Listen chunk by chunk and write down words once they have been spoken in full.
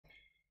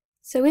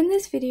So in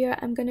this video,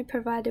 I'm going to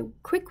provide a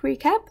quick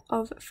recap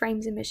of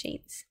frames and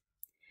machines.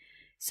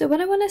 So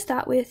what I want to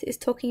start with is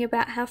talking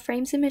about how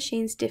frames and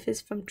machines differs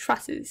from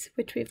trusses,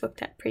 which we've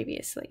looked at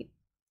previously.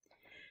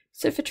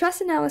 So for truss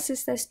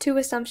analysis, there's two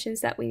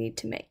assumptions that we need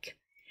to make.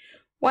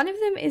 One of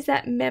them is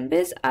that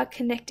members are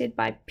connected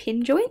by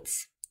pin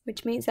joints,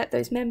 which means that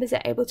those members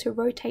are able to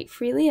rotate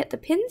freely at the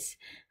pins.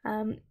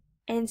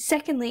 And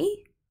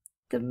secondly,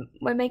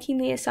 we're making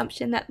the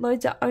assumption that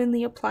loads are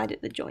only applied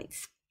at the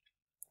joints.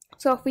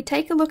 So if we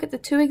take a look at the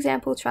two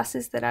example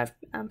trusses that I've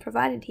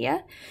provided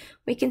here,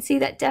 we can see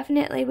that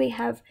definitely we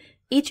have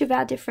each of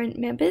our different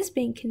members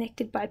being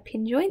connected by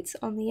pin joints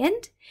on the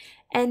end,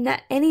 and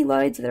that any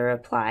loads that are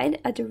applied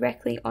are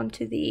directly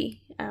onto the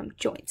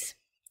joints.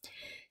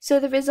 So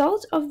the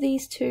result of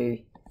these two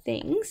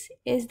things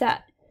is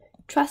that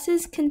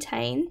trusses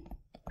contain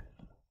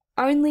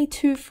only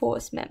two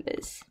force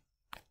members.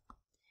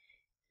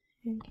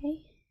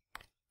 Okay.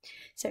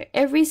 So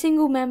every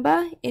single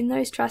member in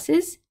those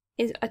trusses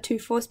is a two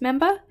force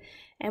member,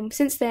 and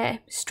since they're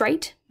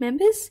straight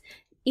members,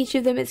 each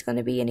of them is going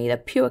to be in either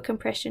pure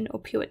compression or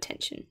pure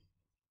tension.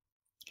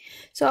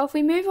 So if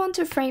we move on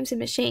to frames and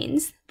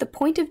machines, the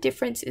point of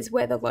difference is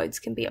where the loads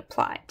can be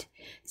applied.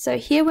 So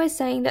here we're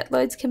saying that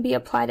loads can be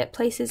applied at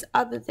places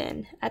other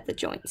than at the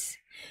joints.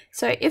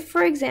 So if,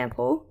 for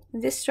example,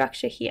 this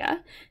structure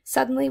here,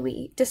 suddenly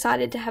we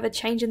decided to have a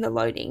change in the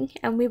loading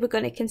and we were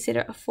going to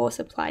consider a force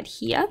applied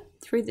here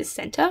through the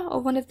center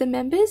of one of the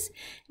members,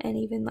 and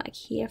even like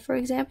here, for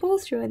example,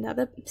 through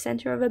another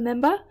center of a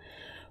member,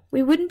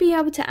 we wouldn't be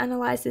able to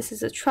analyze this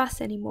as a truss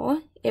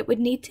anymore. It would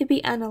need to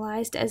be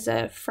analyzed as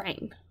a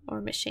frame or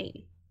a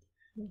machine.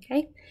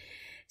 Okay,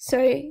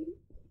 so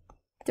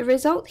the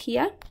result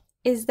here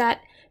is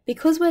that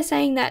because we're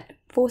saying that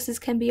forces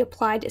can be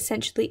applied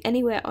essentially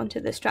anywhere onto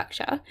the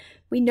structure,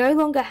 we no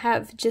longer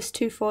have just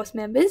two force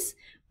members.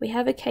 We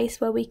have a case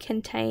where we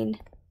contain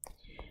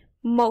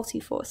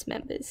multi-force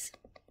members.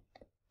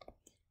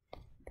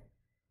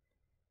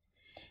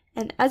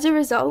 And as a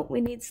result, we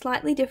need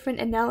slightly different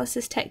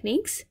analysis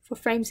techniques for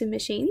frames and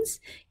machines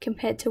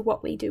compared to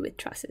what we do with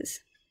trusses.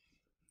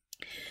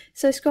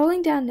 So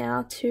scrolling down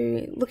now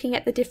to looking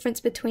at the difference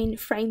between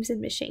frames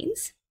and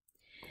machines.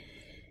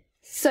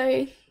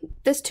 So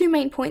there's two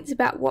main points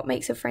about what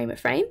makes a frame.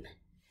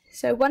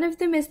 So one of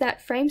them is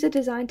that frames are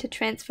designed to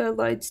transfer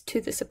loads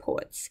to the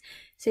supports.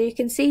 So you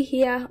can see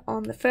here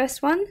on the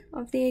first one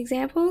of the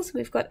examples,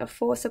 we've got a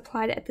force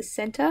applied at the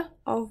center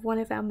of one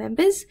of our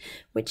members,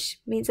 which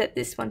means that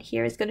this one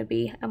here is going to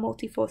be a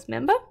multi-force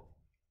member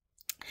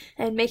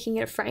and making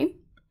it a frame.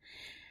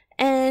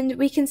 And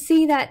we can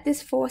see that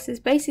this force is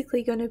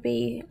basically going to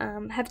be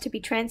have to be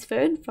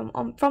transferred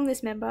from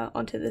this member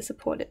onto the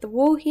support at the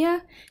wall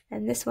here,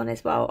 and this one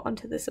as well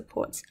onto the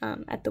supports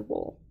at the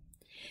wall.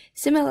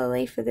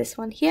 Similarly, for this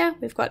one here,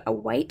 we've got a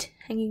weight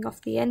hanging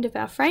off the end of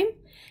our frame,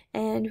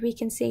 and we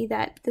can see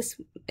that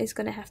this is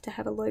going to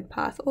have a load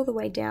path all the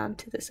way down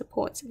to the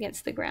supports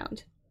against the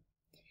ground.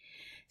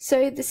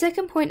 So the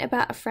second point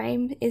about a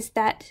frame is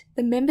that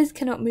the members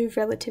cannot move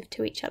relative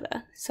to each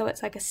other, so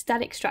it's like a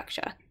static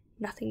structure.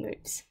 Nothing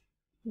moves.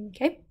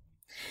 Okay,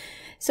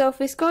 so if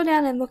we scroll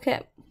down and look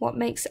at what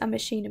makes a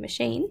machine,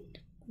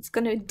 it's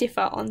going to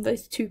differ on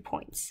those 2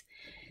 points.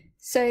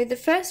 So the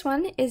first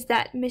one is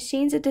that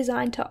machines are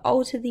designed to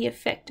alter the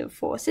effect of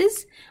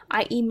forces,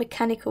 i.e.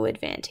 mechanical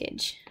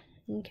advantage.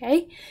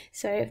 Okay,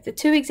 so the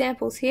two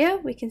examples here,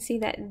 we can see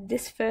that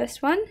this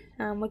first one,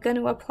 we're going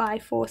to apply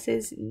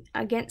forces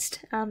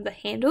against the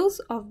handles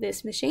of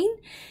this machine,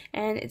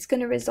 and it's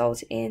going to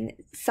result in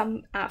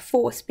some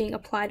force being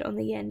applied on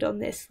the end on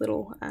this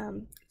little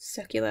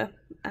circular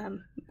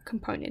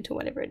component or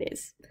whatever it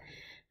is.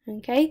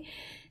 Okay,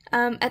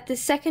 at the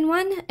second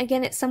one,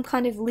 again, it's some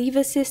kind of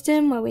lever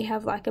system where we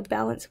have like a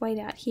balance weight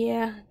out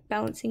here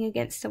balancing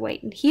against a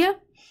weight in here.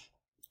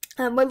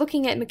 We're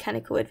looking at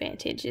mechanical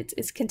advantage.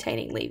 It's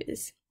containing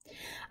levers.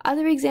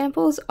 Other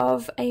examples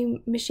of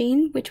a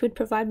machine which would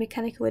provide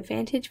mechanical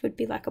advantage would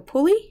be like a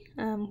pulley.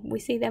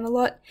 We see them a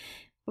lot.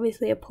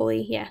 Obviously a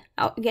pulley here,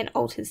 again,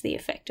 alters the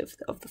effect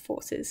of the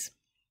forces.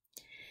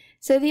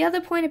 So the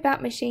other point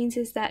about machines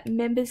is that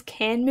members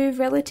can move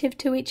relative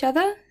to each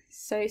other.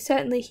 So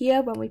certainly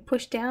here, when we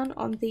push down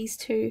on these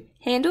two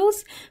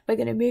handles, we're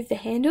going to move the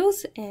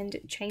handles and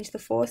change the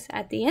force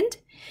at the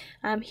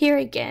end. Here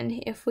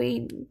again, if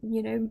we,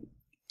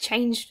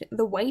 change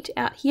the weight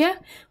out here,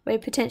 we're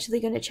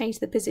potentially going to change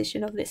the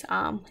position of this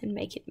arm and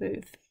make it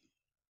move.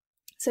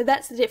 So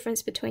that's the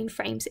difference between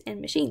frames and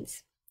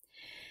machines.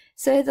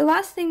 So the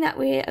last thing that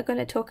we are going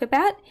to talk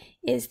about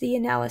is the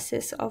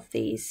analysis of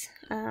these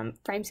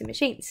frames and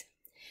machines.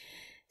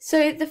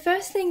 So the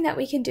first thing that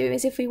we can do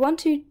is, if we want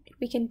to,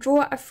 we can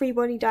draw a free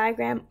body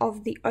diagram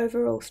of the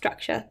overall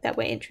structure that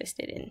we're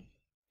interested in.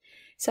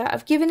 So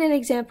I've given an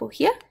example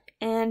here,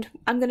 and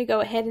I'm going to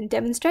go ahead and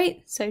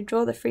demonstrate. So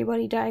draw the free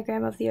body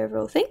diagram of the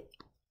overall thing.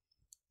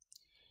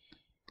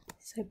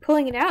 So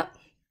pulling it out,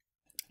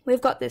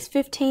 we've got this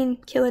 15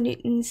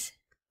 kilonewtons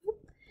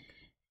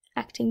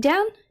acting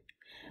down.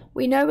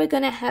 We know we're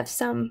going to have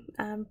some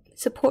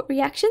support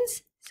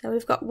reactions. So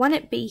we've got one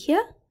at B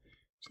here,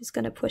 which is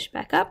going to push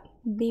back up,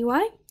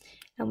 by,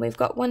 and we've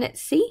got one at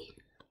C,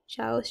 which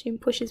I'll assume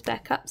pushes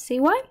back up, cy.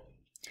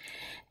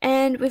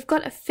 And we've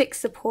got a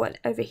fixed support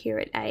over here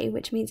at A,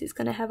 which means it's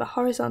going to have a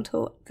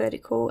horizontal,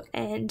 vertical,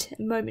 and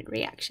moment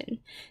reaction.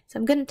 So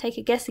I'm going to take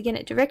a guess again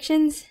at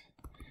directions.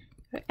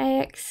 Go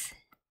AX,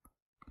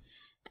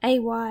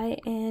 AY,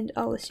 and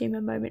I'll assume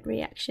a moment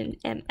reaction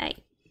MA.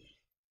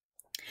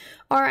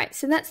 Alright,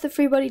 so that's the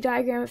free body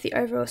diagram of the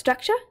overall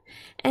structure,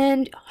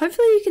 and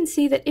hopefully you can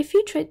see that if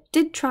you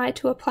did try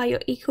to apply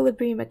your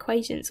equilibrium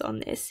equations on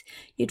this,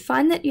 you'd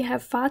find that you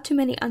have far too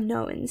many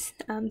unknowns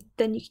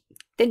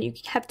then you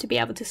have to be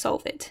able to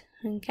solve it.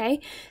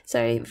 Okay,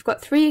 so we've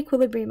got 3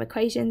 equilibrium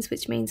equations,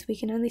 which means we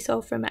can only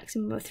solve for a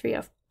maximum of 3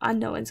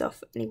 unknowns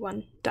off any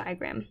one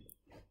diagram.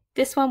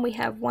 This one we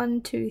have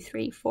 1, 2,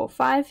 3, 4,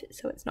 5,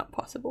 so it's not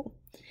possible.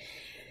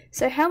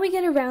 So how we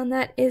get around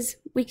that is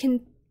we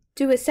can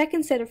do a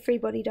second set of free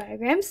body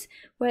diagrams,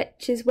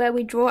 which is where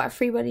we draw a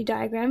free body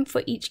diagram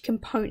for each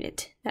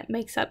component that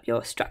makes up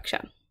your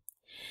structure.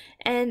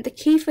 And the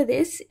key for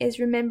this is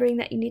remembering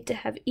that you need to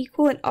have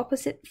equal and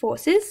opposite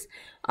forces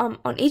on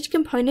each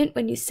component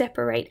when you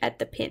separate at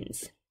the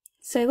pins.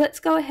 So let's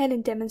go ahead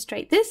and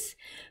demonstrate this.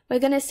 We're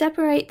going to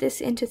separate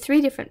this into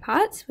 3 different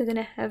parts. We're going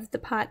to have the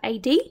part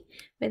AD,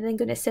 we're then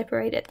going to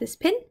separate at this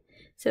pin,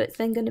 so it's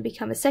then going to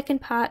become a second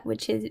part,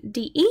 which is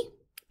DE.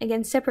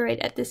 Again, separate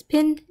at this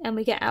pin, and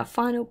we get our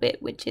final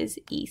bit, which is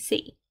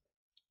EC.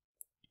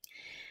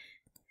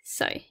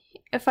 So,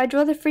 if I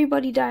draw the free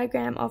body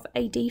diagram of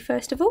AD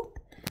first of all,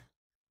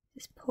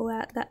 just pull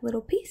out that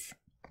little piece.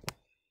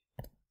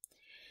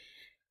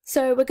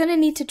 So we're going to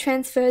need to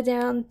transfer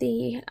down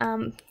the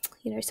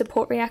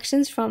support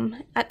reactions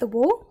from at the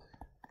wall.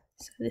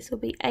 So this will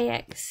be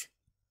AX,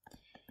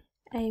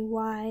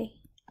 AY,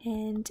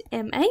 and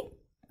MA.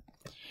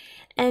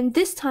 And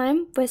this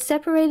time we're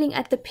separating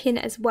at the pin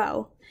as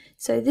well.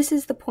 So this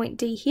is the point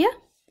D here,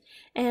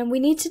 and we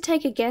need to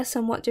take a guess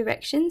on what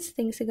directions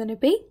things are going to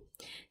be.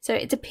 So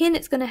it's a pin,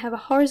 it's going to have a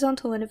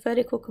horizontal and a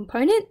vertical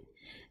component.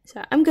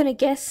 So I'm going to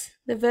guess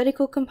the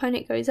vertical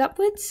component goes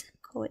upwards,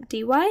 call it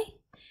dy,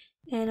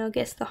 and I'll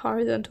guess the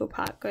horizontal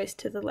part goes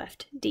to the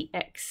left,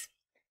 dx.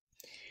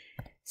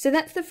 So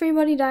that's the free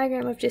body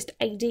diagram of just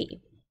AD.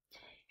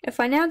 If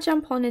I now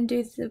jump on and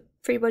do the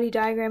free body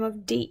diagram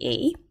of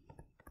DE,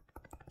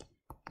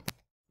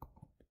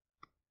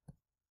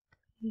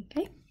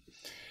 okay,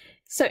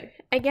 so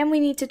again we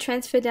need to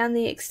transfer down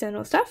the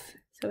external stuff.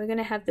 So we're going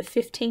to have the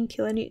 15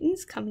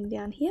 kilonewtons coming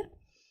down here.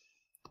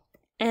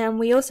 And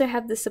we also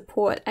have the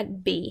support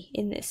at B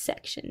in this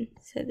section.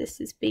 So this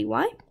is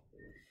BY.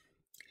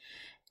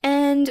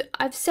 And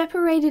I've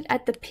separated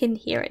at the pin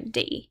here at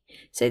D.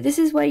 So this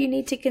is where you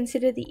need to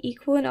consider the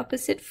equal and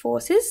opposite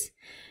forces.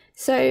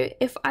 So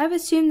if I've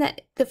assumed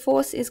that the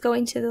force is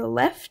going to the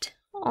left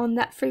on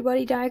that free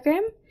body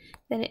diagram,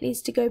 then it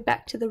needs to go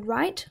back to the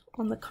right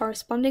on the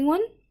corresponding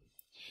one.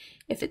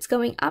 If it's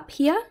going up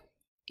here,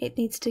 it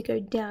needs to go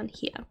down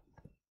here.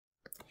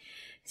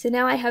 So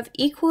now I have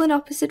equal and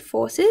opposite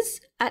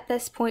forces at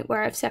this point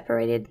where I've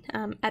separated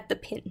at the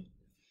pin.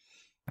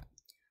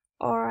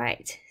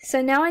 Alright,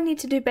 so now I need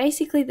to do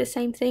basically the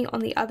same thing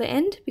on the other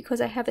end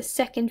because I have a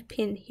second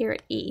pin here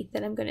at E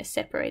that I'm going to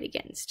separate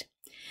against.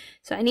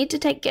 So I need to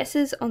take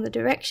guesses on the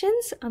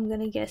directions. I'm going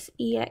to guess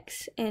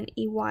EX and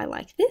EY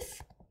like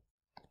this.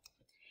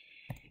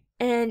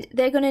 And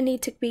they're going to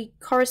need to be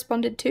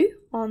corresponded to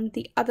on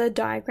the other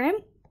diagram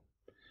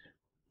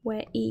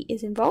where E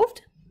is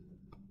involved.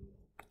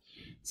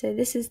 So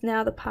this is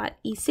now the part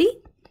EC.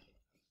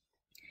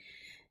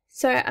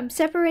 So I'm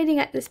separating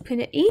at this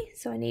pin at E,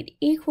 so I need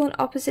equal and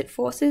opposite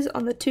forces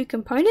on the 2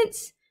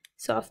 components.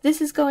 So if this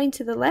is going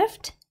to the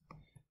left,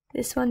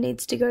 this one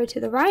needs to go to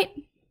the right.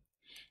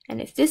 And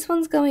if this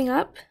one's going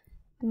up,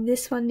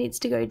 this one needs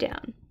to go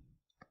down.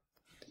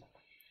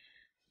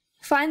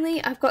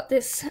 Finally, I've got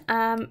this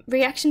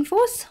reaction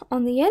force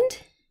on the end,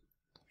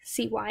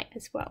 Cy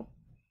as well.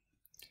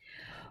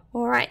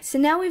 Alright, so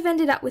now we've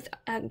ended up with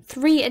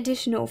 3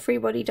 additional free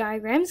body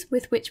diagrams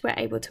with which we're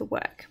able to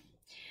work.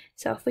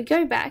 So if we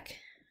go back,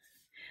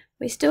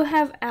 we still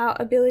have our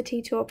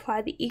ability to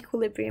apply the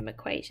equilibrium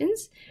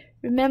equations.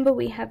 Remember,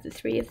 we have the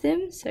 3 of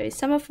them, so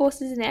sum of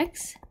forces in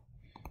X,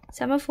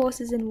 sum of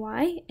forces in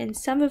Y, and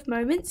sum of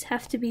moments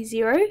have to be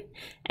 0,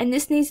 and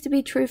this needs to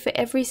be true for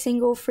every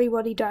single free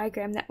body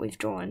diagram that we've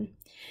drawn.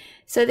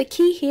 So the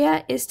key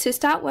here is to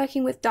start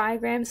working with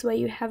diagrams where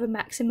you have a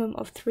maximum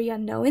of 3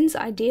 unknowns,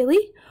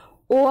 ideally,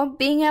 or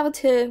being able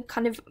to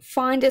kind of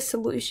find a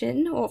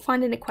solution, or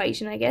find an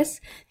equation, I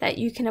guess, that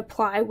you can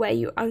apply where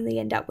you only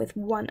end up with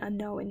 1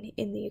 unknown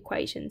in the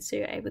equation, so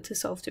you're able to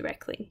solve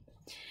directly.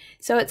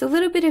 So it's a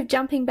little bit of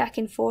jumping back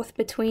and forth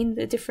between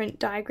the different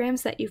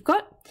diagrams that you've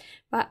got,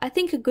 but I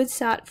think a good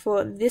start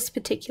for this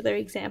particular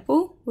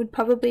example would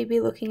probably be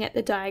looking at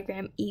the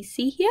diagram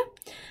EC here.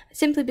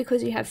 Simply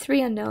because you have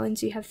 3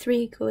 unknowns, you have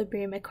 3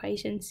 equilibrium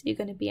equations, you're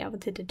going to be able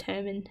to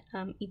determine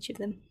each of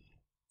them.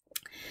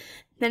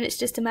 Then it's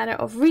just a matter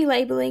of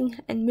relabeling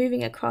and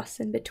moving across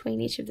and between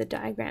each of the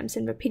diagrams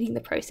and repeating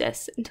the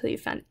process until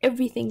you've found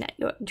everything that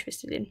you're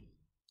interested in.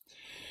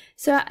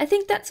 So I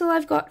think that's all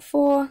I've got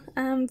for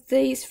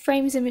these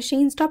frames and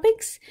machines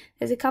topics.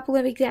 There's a couple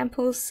of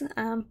examples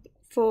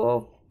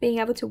for being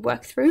able to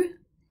work through,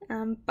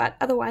 but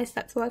otherwise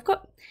that's all I've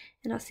got,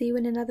 and I'll see you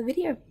in another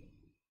video.